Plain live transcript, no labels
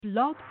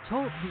Blog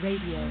Talk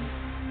Radio.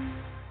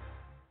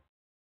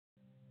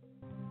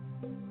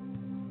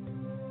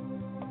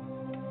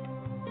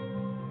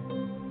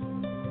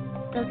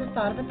 Does the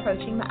thought of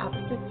approaching the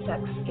opposite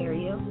sex scare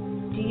you?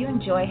 Do you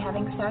enjoy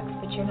having sex,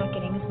 but you're not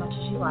getting as much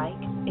as you like,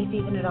 if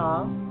even at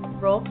all?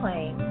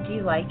 Role-playing, do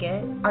you like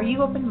it? Are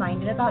you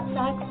open-minded about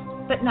sex,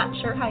 but not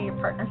sure how your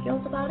partner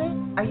feels about it?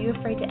 Are you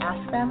afraid to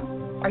ask them?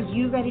 Are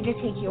you ready to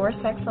take your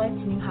sex life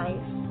to new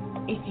heights?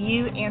 If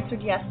you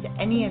answered yes to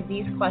any of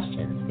these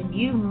questions, then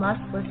you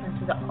must listen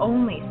to the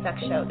only sex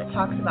show that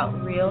talks about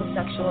real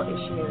sexual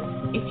issues.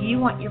 If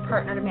you want your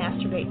partner to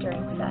masturbate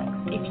during sex,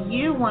 if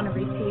you want to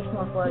receive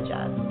more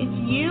blowjobs, if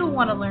you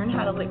want to learn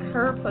how to lick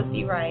her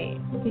pussy right,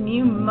 then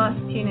you must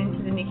tune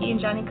into the Nikki and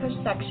Johnny Kush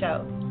Sex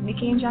Show.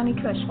 Nikki and Johnny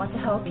Kush want to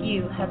help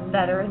you have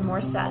better and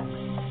more sex.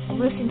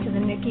 Listen to the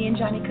Nikki and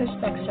Johnny Kush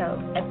Sex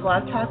Show at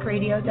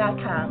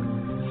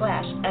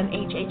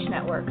blogtalkradio.com/MHH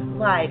Network,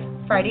 live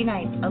Friday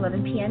nights,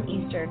 11 p.m.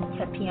 Eastern,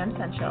 10 p.m.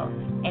 Central,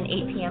 and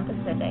 8 p.m.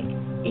 Pacific.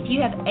 If you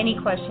have any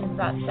questions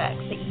about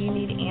sex that you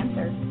need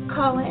answered,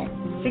 call in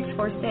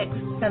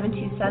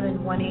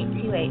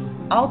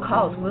 646-727-1828. All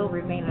calls will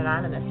remain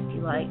anonymous if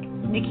you like.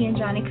 Nikki and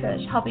Johnny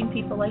Kush, helping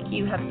people like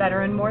you have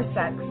better and more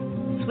sex.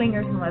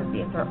 Swingers and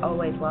lesbians are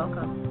always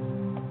welcome.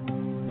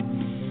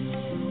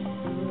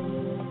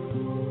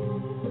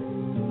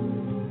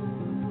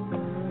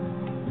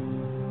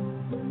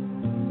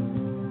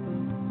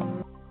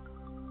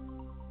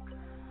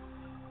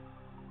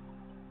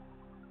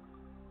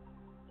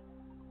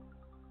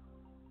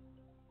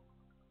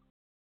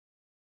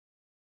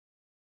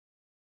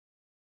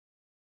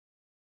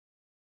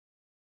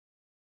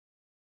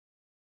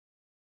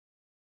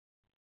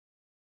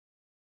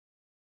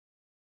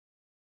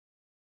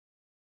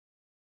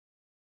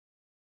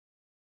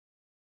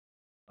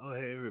 Oh,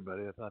 hey,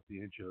 everybody. I thought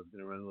the intro was going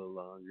to run a little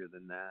longer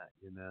than that,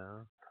 you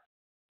know?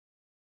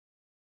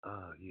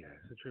 Oh, yeah,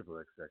 it's a Triple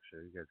X Sex Show.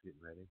 You guys getting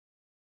ready?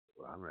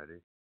 Well, I'm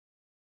ready.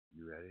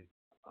 You ready?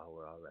 Oh,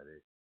 we're all ready.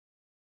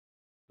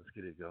 Let's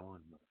get it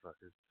going,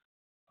 motherfuckers.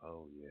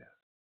 Oh, yeah.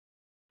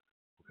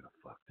 We're going to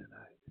fuck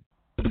tonight.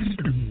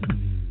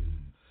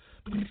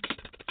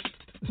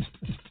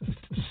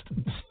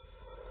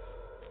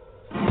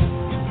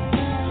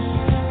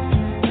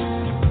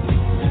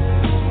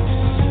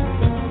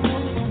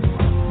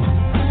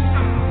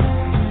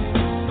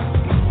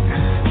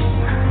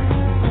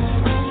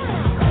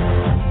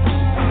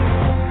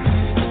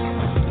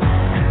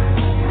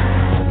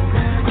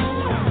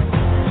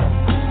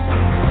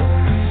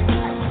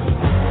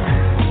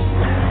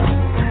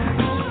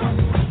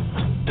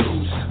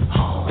 Those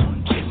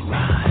haunted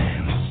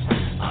rhymes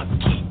are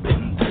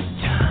keeping the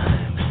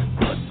time.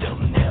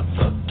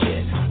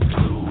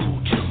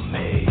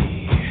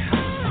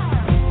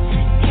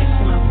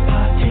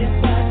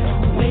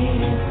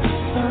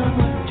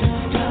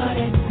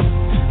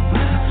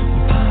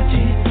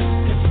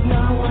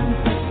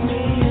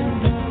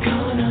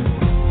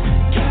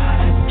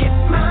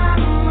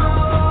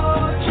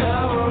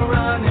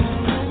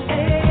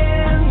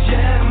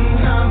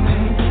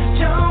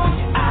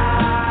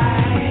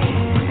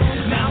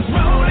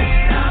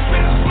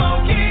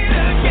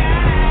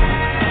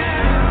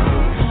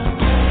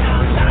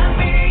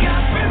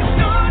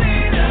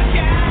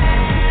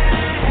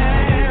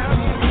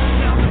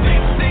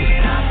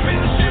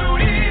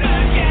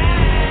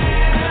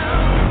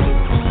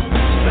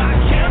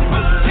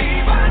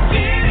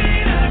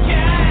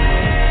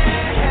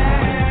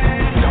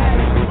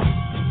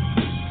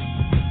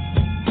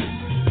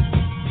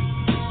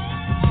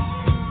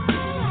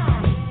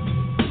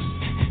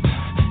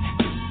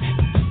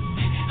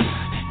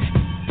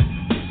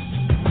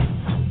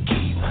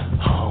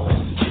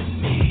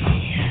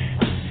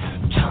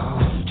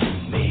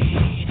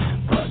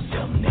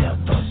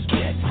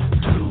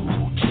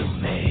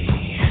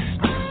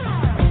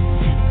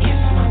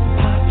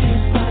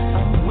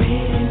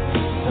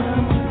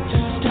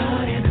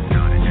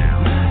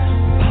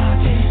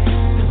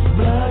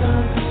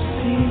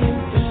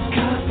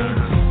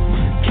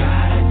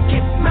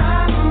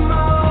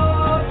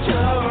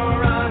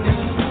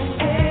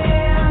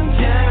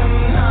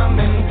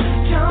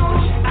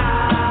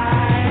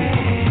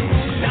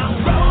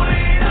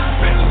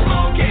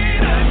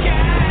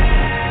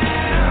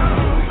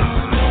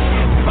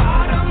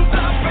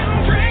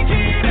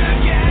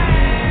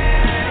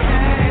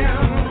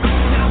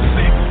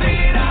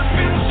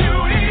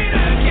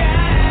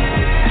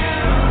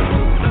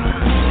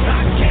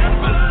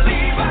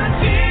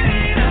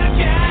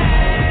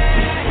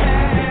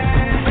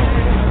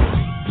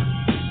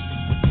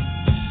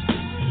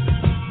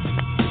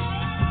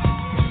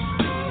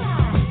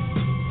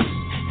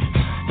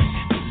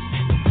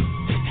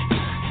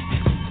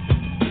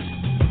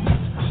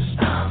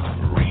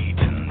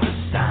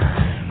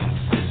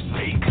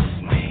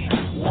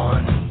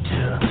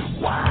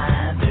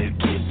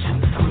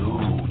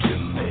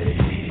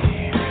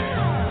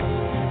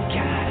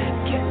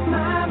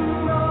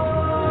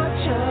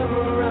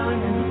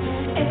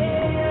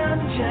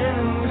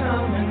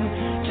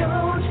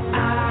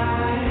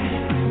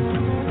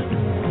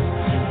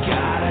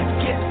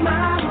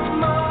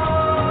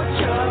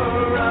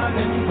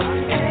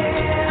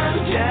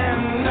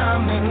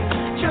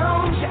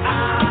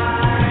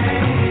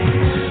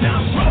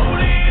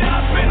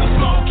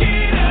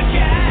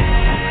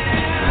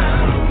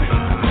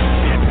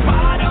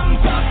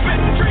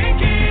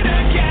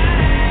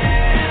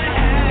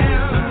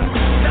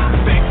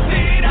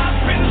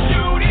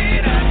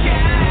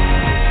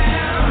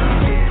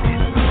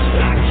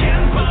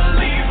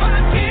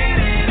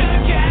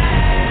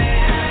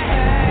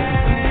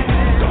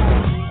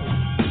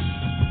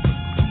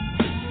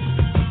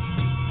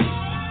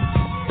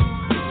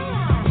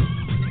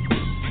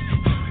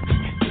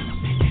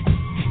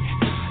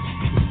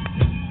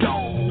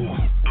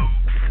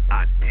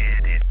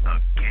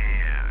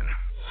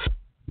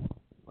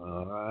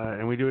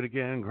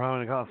 and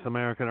growing across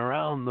America and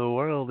around the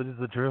world. It is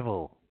the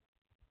triple.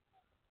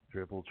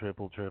 Triple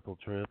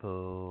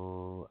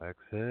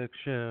XX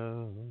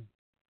show.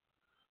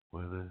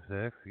 Where the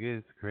sex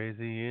gets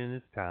crazy and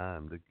it's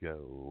time to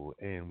go.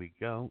 And we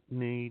don't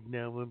need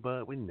no one,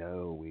 but we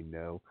know.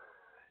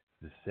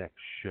 It's the sex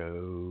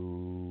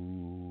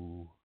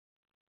show.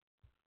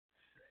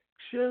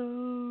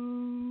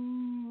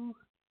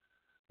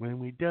 When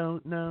we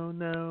don't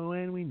know,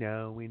 and we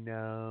know,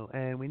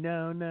 and we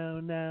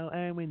know,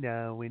 and we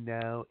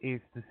know,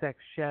 it's the sex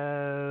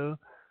show.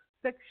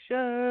 Sex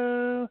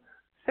show.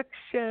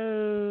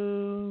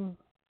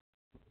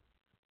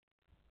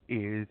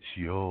 It's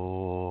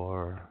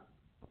your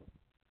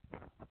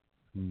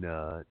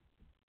nut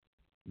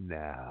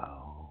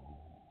now.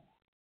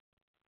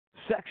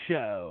 Sex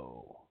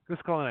show.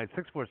 Just call it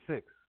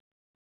 646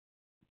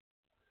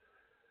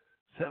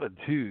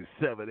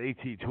 727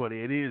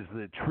 It is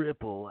the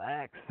Triple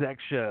X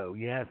Sex Show.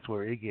 Yes,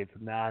 where it gets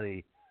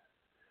naughty.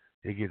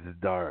 It gets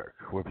dark.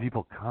 Where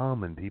people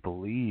come and people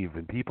leave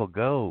and people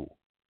go.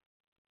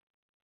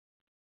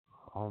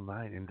 All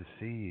night and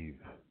deceive.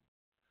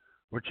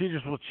 Where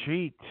cheaters will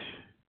cheat.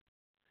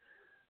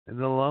 And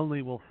the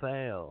lonely will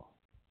fail.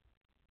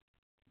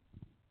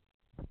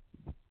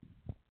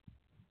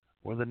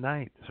 Where the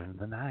nights are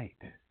the night.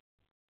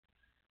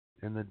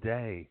 And the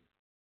day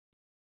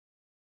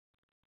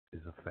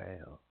is a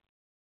fail.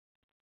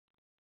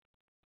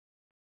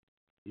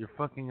 You're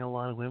fucking a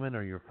lot of women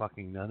or you're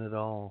fucking none at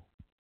all.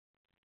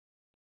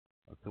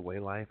 That's the way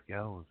life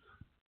goes.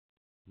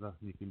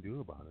 Nothing you can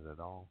do about it at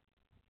all.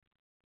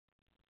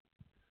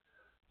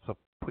 So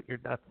put your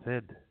nuts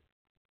in.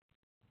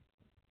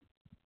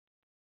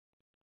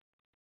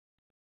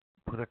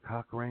 Put a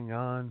cock ring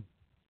on.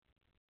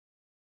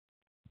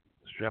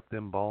 Strap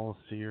them balls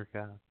to your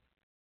cock.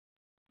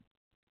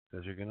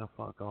 Because you're going to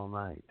fuck all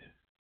night.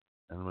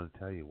 And I'm going to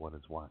tell you what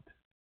is what.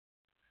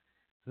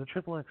 The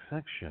Triple X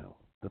Sex Show.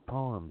 The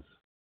poems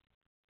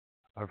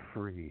are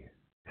free.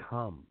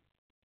 Come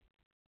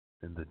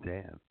in the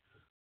dance.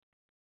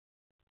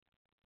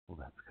 Well,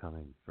 that's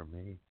coming from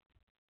me.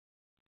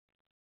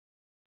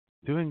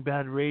 Doing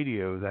bad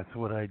radio, that's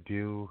what I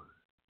do.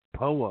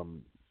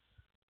 Poems.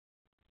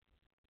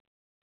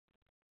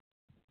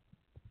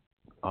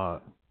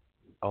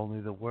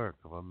 Only the work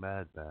of a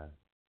madman.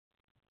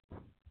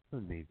 Who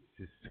needs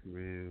to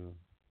screw?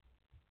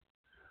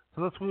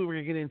 So that's what we're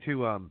going to get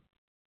into.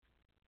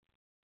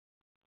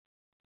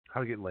 How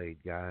to get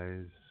laid,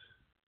 guys.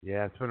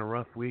 Yeah, it's been a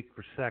rough week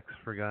for sex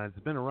for guys.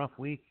 It's been a rough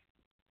week.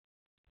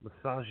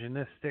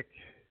 Misogynistic.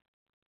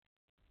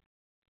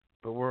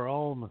 But we're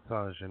all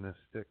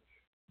misogynistic.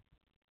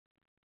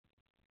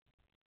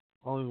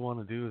 All we want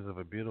to do is have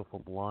a beautiful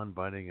blonde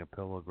biting a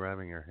pillow,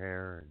 grabbing her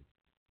hair, and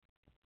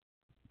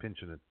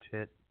pinching a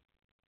tit.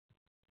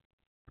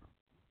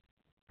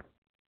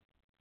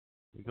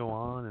 We go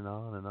on and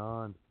on and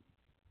on.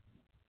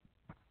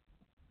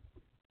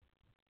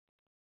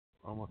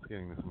 Almost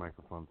getting this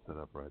microphone set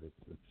up right.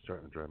 It's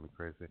starting to drive me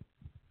crazy.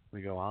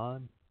 We go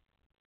on.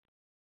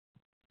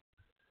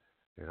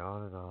 Get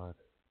on and on.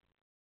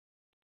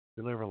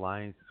 We live our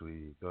lives.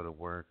 We go to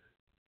work.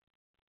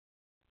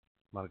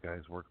 A lot of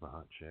guys work the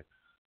hot chicks.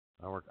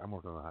 I'm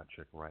working on a hot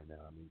chick right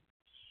now. I mean,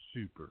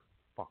 super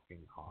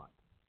fucking hot.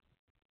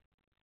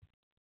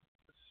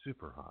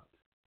 Super hot.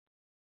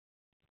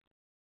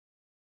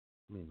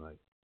 I mean, like,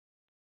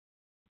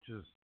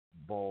 just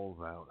balls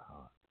out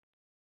hot.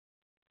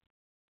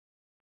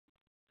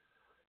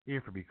 You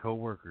ever be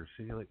coworkers,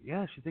 so you're like,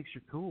 yeah, she thinks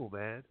you're cool,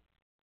 man.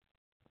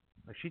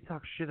 Like, she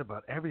talks shit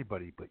about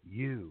everybody but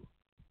you.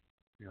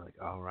 You're like,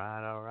 all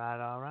right.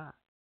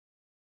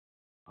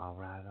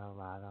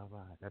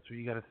 That's what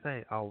you gotta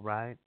say. All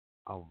right.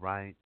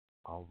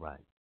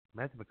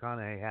 Matthew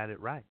McConaughey had it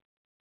right.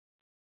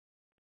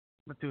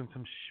 I'm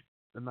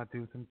not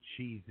doing some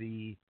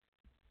cheesy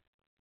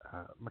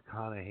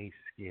McConaughey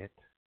skit.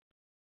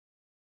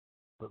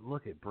 But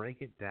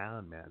break it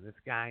down, man. This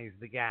guy is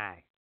the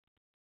guy.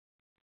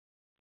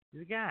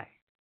 He's a guy.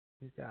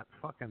 He's got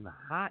fucking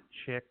hot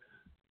chicks,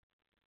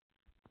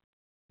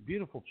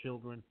 beautiful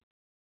children,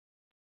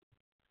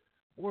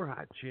 or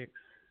hot chicks.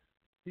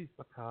 He's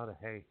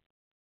McConaughey.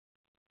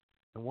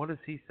 And what does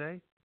he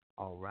say?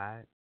 All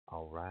right.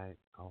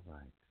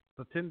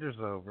 So Tinder's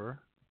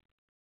over.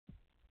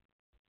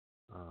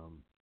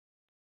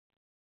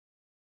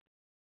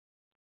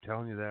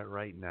 Telling you that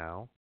right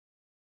now.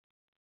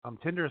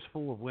 Tinder is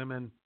full of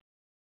women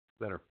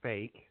that are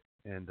fake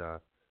and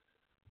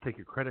take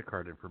your credit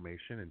card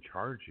information and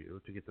charge you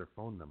to get their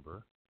phone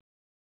number.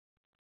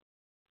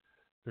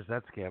 There's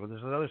that scam, and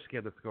there's another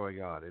scam that's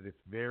going on, and it's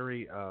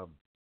very,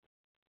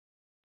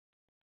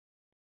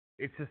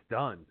 it's just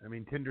done. I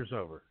mean, Tinder's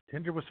over.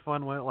 Tinder was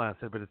fun when it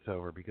lasted, but it's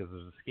over because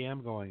there's a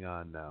scam going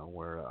on now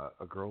where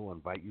a girl will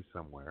invite you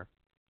somewhere,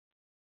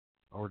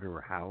 or to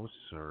her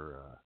house,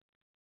 or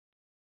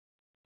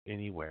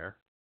anywhere.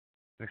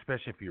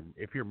 Especially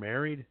if you're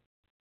married,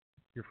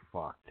 you're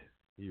fucked.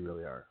 You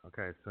really are.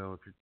 Okay, so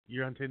if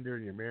you're on Tinder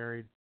and you're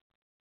married,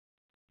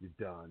 you're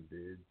done,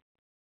 dude.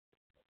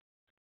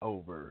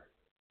 Over.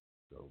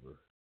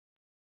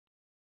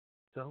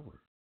 It's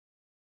over.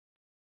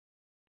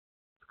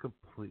 It's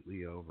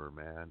completely over,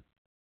 man.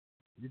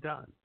 You're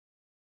done.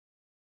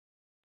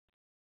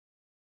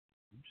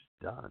 You're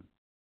just done.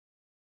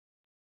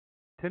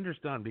 Tinder's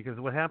done because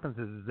what happens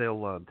is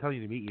they'll tell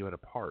you to meet you at a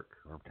park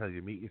or tell you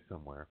to meet you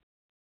somewhere.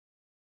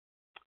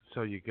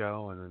 So you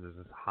go, and then there's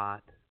this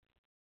hot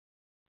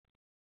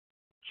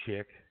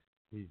chick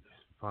he's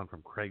found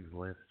from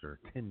Craigslist or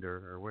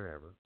Tinder or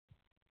wherever.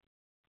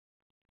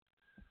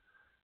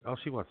 All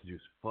she wants to do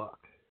is fuck.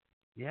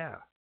 Yeah.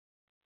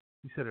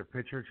 You sent her a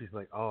picture, she's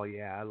like, oh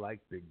yeah, I like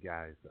big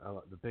guys.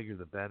 The bigger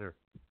the better.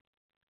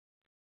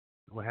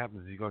 What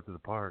happens is you go out to the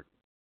park.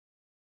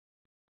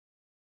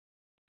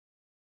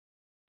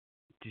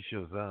 She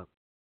shows up.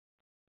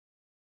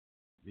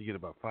 You get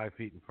about 5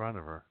 feet in front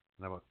of her,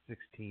 and about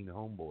 16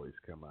 homeboys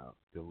come out.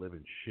 They'll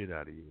living shit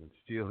out of you and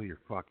steal your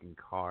fucking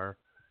car,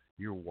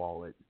 your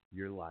wallet,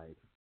 your life.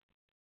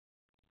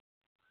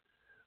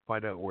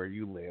 Find out where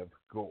you live.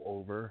 Go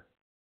over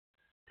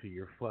to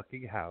your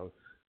fucking house.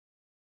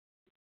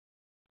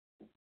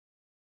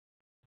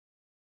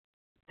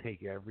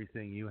 Take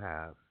everything you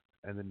have,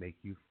 and then make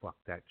you fuck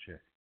that chick.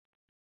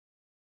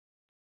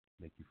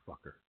 Make you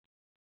fuck her.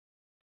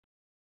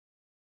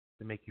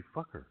 They make you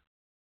fuck her.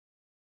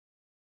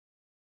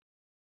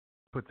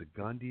 Puts a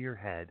gun to your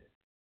head,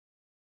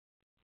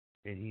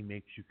 and he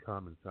makes you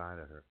come inside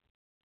of her.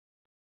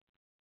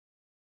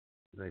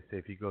 And they say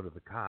if you go to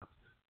the cops,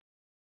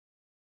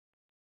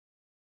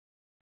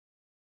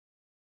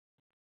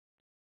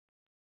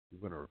 we're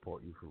going to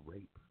report you for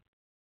rape.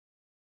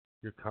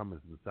 Your cum is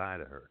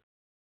inside of her.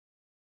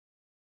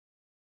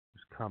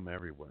 There's cum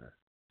everywhere.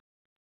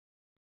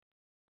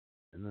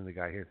 And then the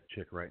guy hits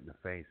the chick right in the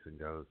face and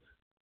goes,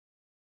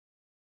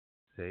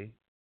 see?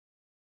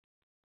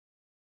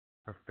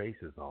 Her face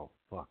is all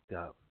fucked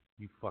up.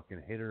 You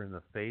fucking hit her in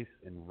the face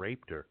and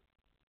raped her.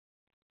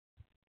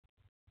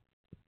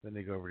 Then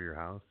they go over to your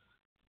house.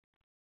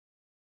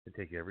 They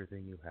take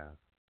everything you have.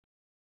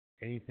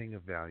 Anything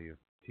of value.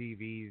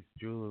 TVs,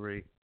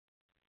 jewelry,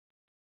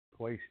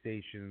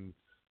 PlayStations,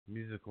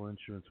 musical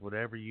instruments,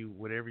 whatever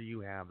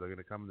you have, they're going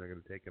to come and they're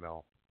going to take it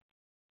all.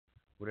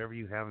 Whatever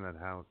you have in that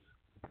house.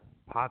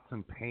 Pots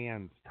and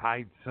pans,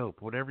 Tide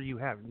soap, whatever you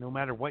have. No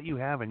matter what you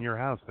have in your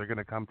house, they're going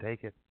to come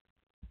take it.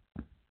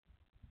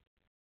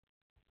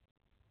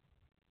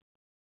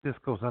 This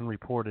goes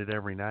unreported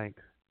every night.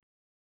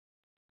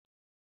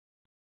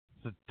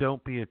 So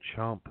don't be a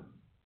chump.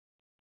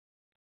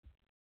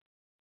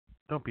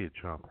 Don't be a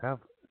chump. Have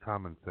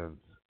common sense.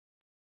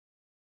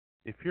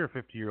 If you're a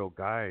 50-year-old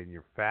guy and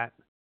you're fat,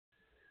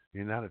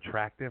 you're not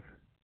attractive,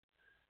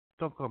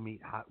 don't go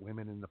meet hot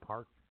women in the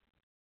park.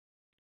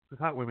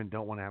 Because hot women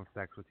don't want to have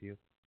sex with you.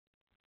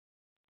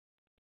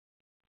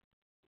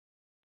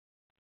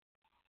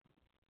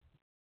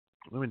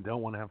 Women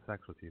don't want to have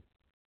sex with you.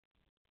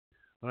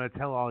 I'm going to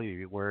tell all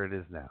you where it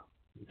is now.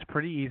 It's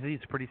pretty easy.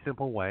 It's a pretty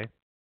simple way.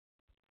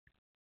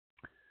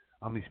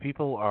 These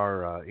people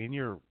are on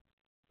your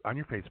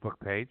Facebook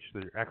page.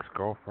 They're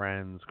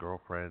ex-girlfriends,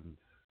 girlfriends,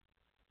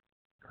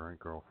 current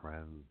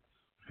girlfriends,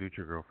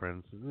 future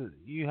girlfriends.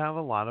 You have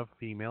a lot of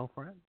female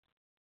friends.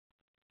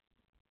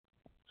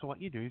 So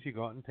what you do is you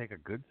go out and take a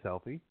good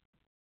selfie,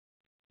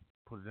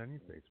 put it on your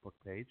Facebook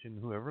page, and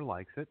whoever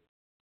likes it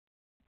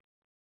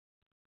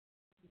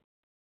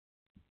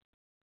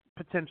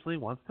potentially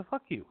wants to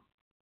fuck you.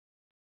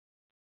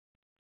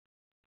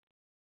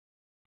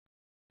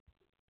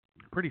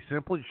 Pretty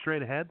simple. You're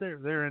straight ahead.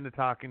 They're into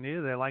talking to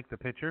you. They like the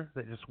picture.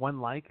 They just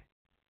one like.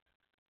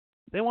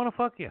 They want to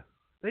fuck you.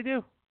 They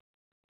do.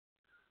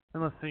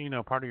 Unless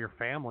they're, part of your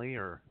family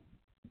or,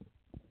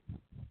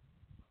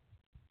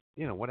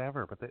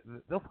 whatever. But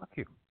they'll fuck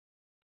you.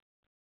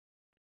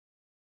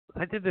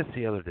 I did this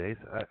the other day.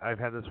 I've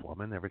had this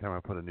woman, every time I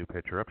put a new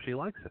picture up, she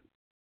likes it.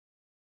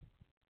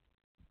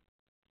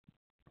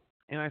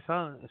 And I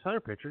saw her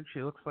picture, and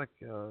she looks like,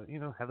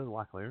 Heather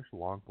Locklear,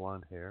 long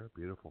blonde hair,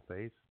 beautiful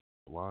face,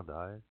 blonde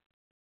eyes,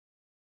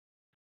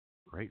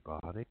 great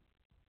body.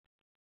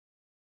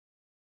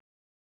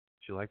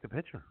 She liked the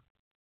picture.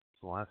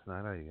 So last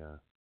night I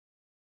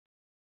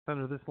sent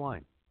her this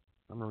line.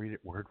 I'm going to read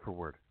it word for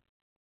word.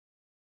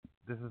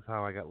 This is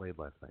how I got laid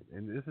last night.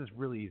 And this is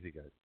really easy,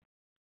 guys.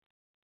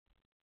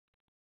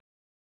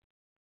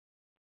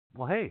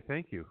 Well, hey,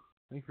 thank you.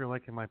 Thank you for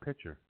liking my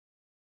picture.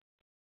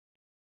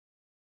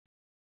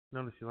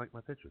 Notice you like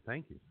my picture.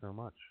 Thank you so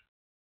much.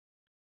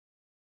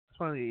 Just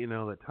want to let you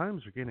know that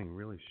times are getting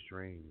really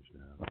strange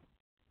now.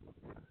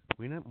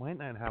 We might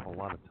not have a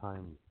lot of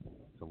time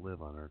to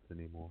live on Earth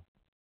anymore.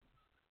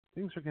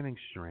 Things are getting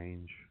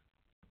strange.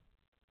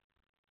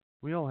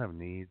 We all have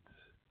needs.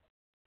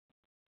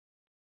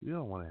 We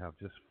all want to have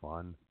just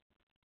fun.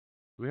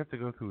 We have to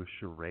go through a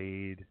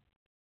charade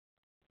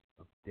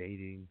of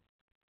dating.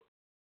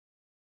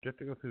 You have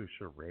to go through a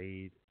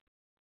charade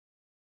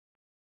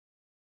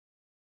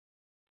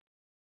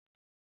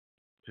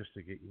just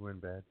to get you in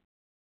bed.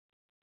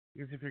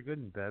 Because if you're good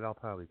in bed, I'll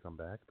probably come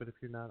back. But if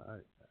you're not,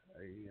 I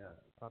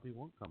probably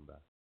won't come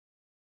back.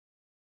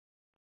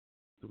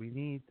 Do we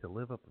need to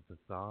live up a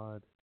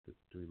facade?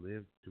 Do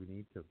we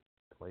need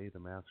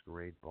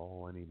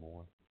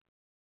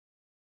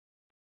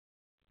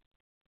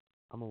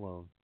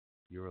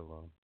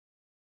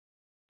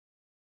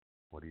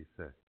What do you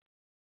say?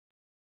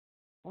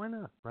 Why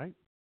not, right?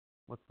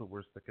 What's the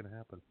worst that can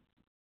happen?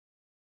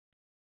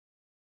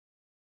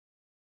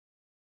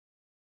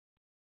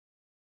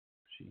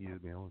 She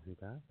emails me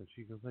back, and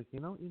she goes like,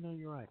 you're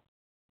right.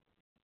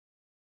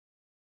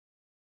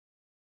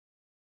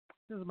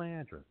 Here's my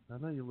address. I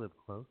know you live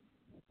close.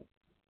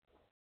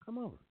 Come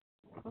over.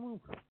 Come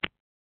over.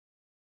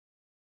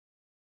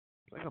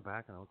 I go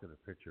back and I look at her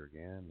picture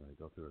again, and I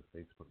go through her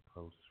Facebook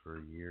posts for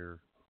a year.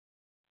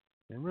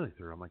 And really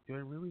through, I'm like, do I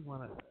really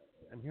want to?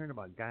 I'm hearing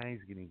about guys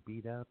getting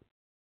beat up,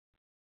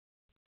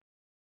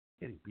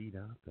 and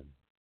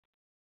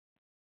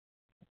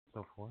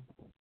so forth.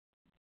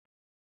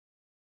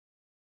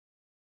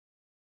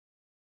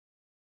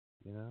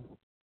 You know?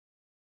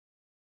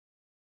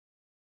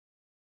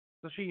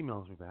 So she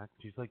emails me back.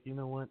 She's like, you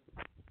know what?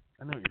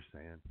 I know what you're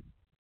saying.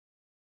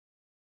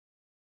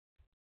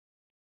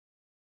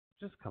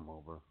 Just come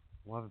over.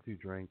 We'll have a few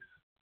drinks.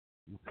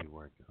 We'll see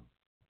where it goes.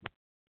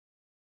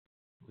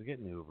 So get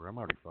in the Uber. I'm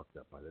already fucked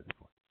up by this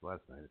point. So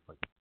last night it's like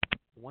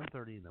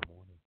 1:30 in the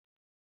morning.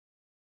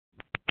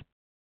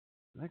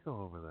 And I go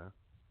over there.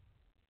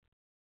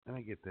 And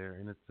I get there,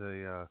 and it's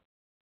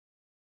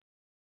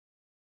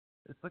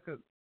like a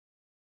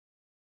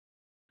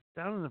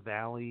down in the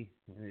valley.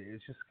 And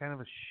it's just kind of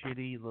a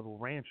shitty little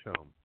ranch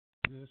home.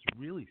 It's just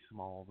really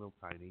small, real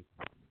tiny.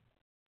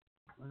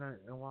 And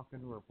I walk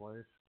into her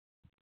place,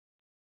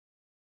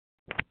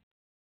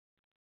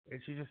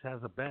 and she just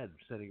has a bed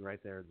sitting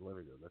right there in the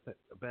living room. That's it.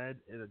 A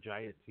bed and a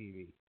giant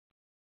TV.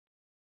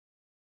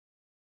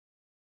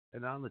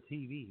 And on the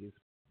TV is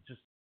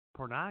just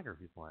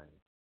pornography playing.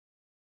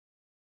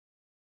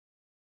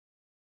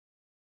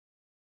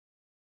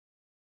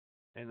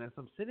 And as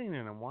I'm sitting there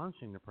and I'm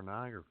watching the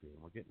pornography,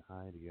 and we're getting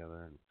high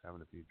together and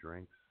having a few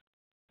drinks,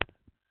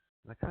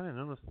 and I kind of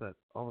noticed that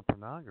all the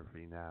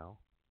pornography now,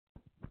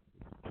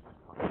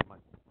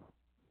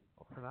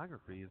 all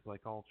pornography is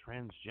like all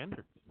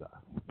transgender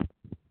stuff.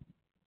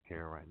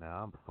 Care right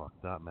now, I'm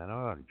fucked up, man. I'm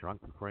already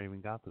drunk before I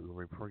even got the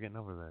Uber, before getting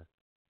over there.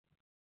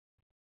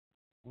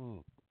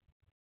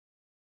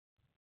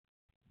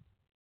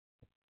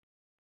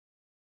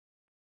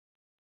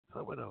 So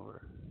I went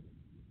over.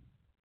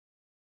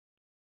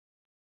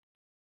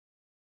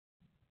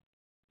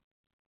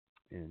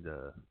 And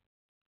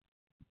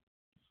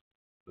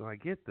when I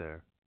get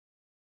there,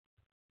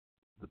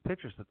 the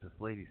pictures that this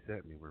lady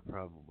sent me were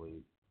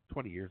probably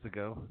 20 years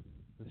ago.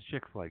 This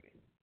chick's like,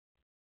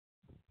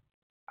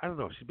 I don't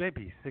know, she may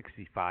be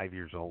 65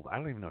 years old. I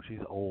don't even know. She's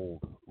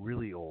old,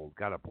 really old.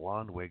 Got a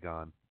blonde wig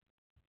on,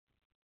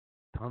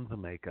 tons of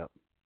makeup.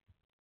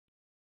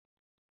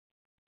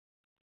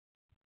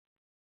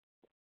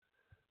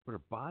 But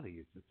her body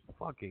is just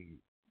fucking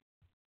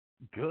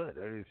good.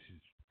 I mean, she's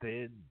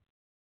thin,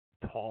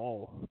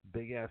 tall,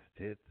 big ass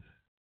tits,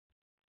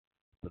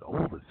 but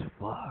old as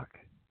fuck.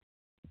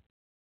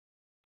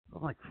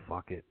 I'm like,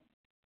 fuck it.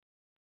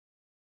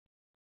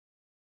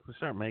 We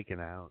start making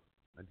out.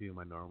 I do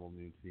my normal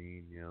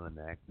routine, the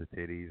neck, the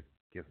titties,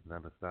 kissing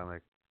on the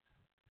stomach.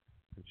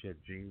 And she had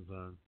jeans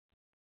on.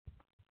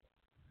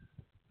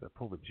 So I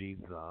pull the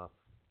jeans off.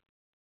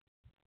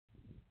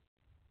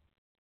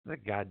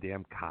 That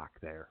goddamn cock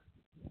there.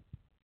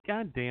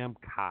 Goddamn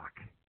cock.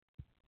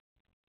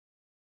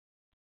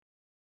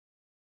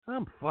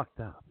 I'm fucked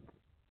up.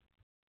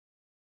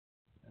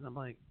 And I'm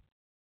like,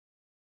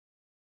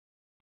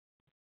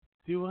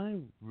 do I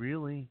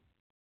really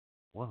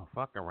want to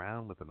fuck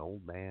around with an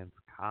old man's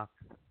cock?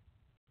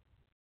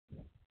 It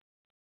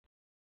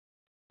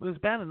was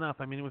bad enough.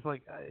 I mean, it was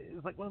like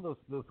one of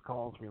those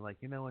calls where you're like,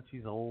 you know what,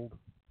 she's old.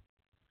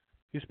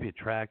 Used to be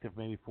attractive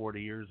maybe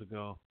 40 years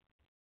ago.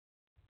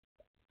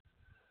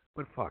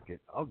 But fuck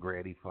it. I'll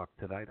granny fuck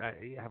tonight.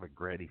 I haven't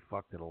granny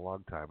fucked in a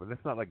long time. But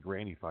it's not like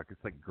granny fuck.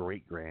 It's like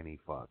great granny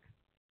fuck.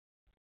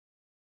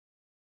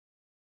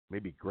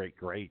 Maybe great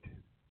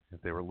if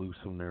they were loose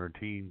in their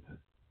teens.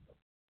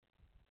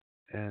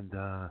 And,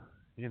 I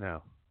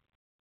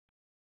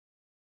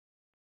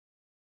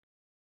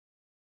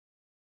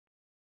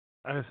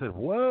said,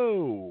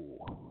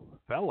 whoa,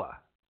 fella.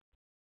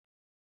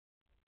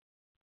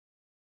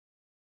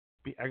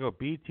 I go,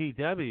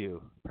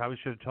 BTW. Probably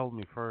should have told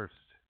me first.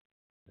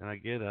 And I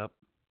get up,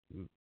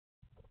 and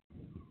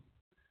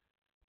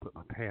put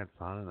my pants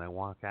on, and I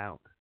walk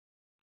out.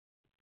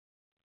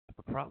 But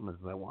the problem is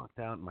I walked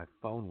out and my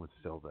phone was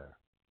still there.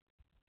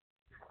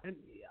 And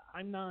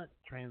I'm not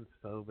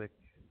transphobic.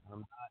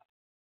 I'm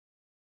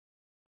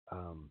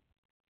not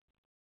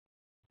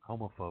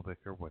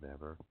homophobic or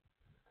whatever.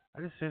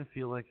 I just didn't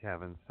feel like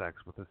having sex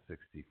with a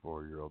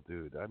 64-year-old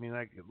dude. I mean,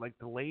 like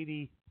the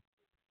lady,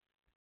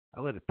 I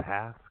let it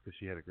pass because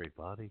she had a great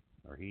body,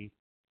 or he.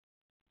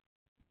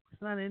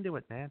 Just not into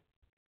it, man.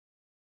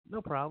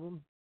 No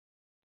problem.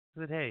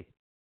 I said, hey,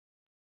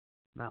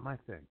 not my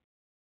thing.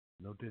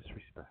 No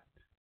disrespect.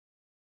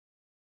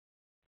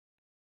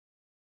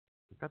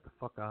 I got the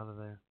fuck out of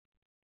there.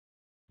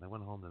 And I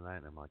went home tonight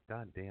and I'm like,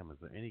 God damn, is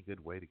there any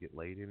good way to get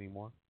laid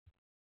anymore?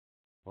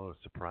 Or a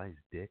surprise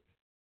dick?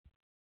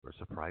 Or a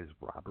surprise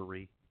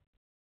robbery?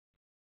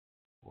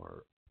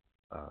 Or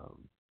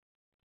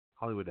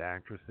Hollywood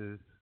actresses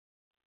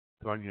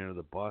throwing you under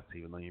the bus,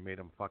 even though you made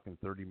them fucking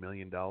 $30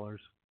 million.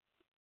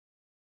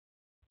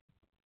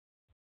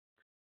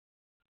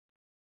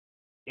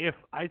 If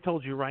I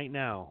told you right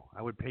now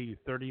I would pay you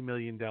 $30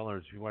 million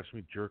if you watched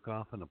me jerk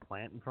off in a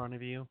plant in front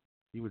of you,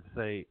 you would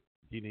say,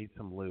 "Do you need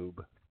some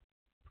lube?"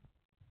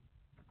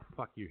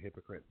 Fuck you,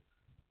 hypocrite.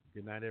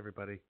 Good night,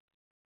 everybody.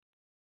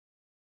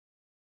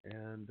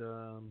 And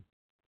you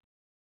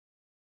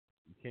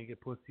can't get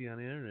pussy on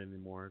the internet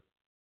anymore.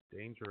 It's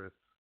dangerous.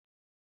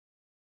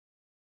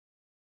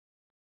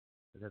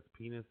 That's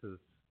penises.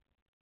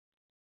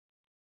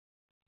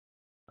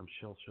 I'm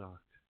shell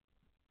shocked.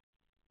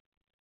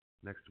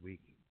 Next week,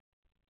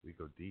 we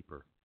go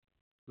deeper.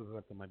 This is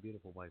up to my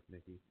beautiful wife,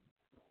 Nikki.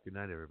 Good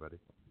night, everybody.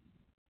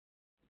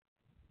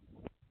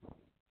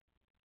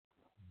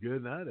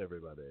 Good night,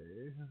 everybody.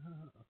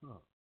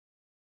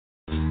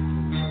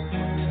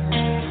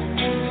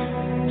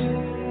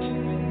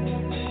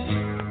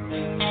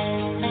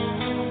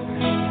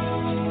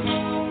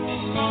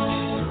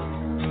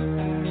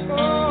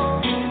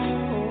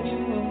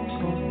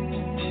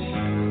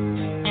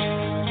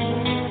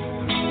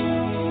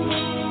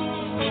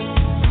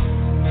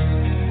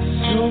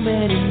 So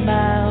many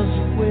miles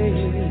away,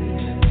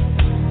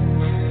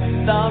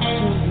 thoughts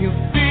of you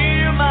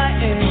fill my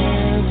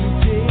every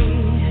day.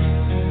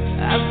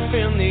 I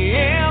spend the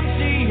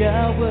empty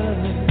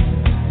hours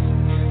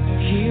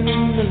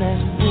hearing the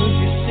last words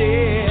you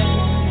said.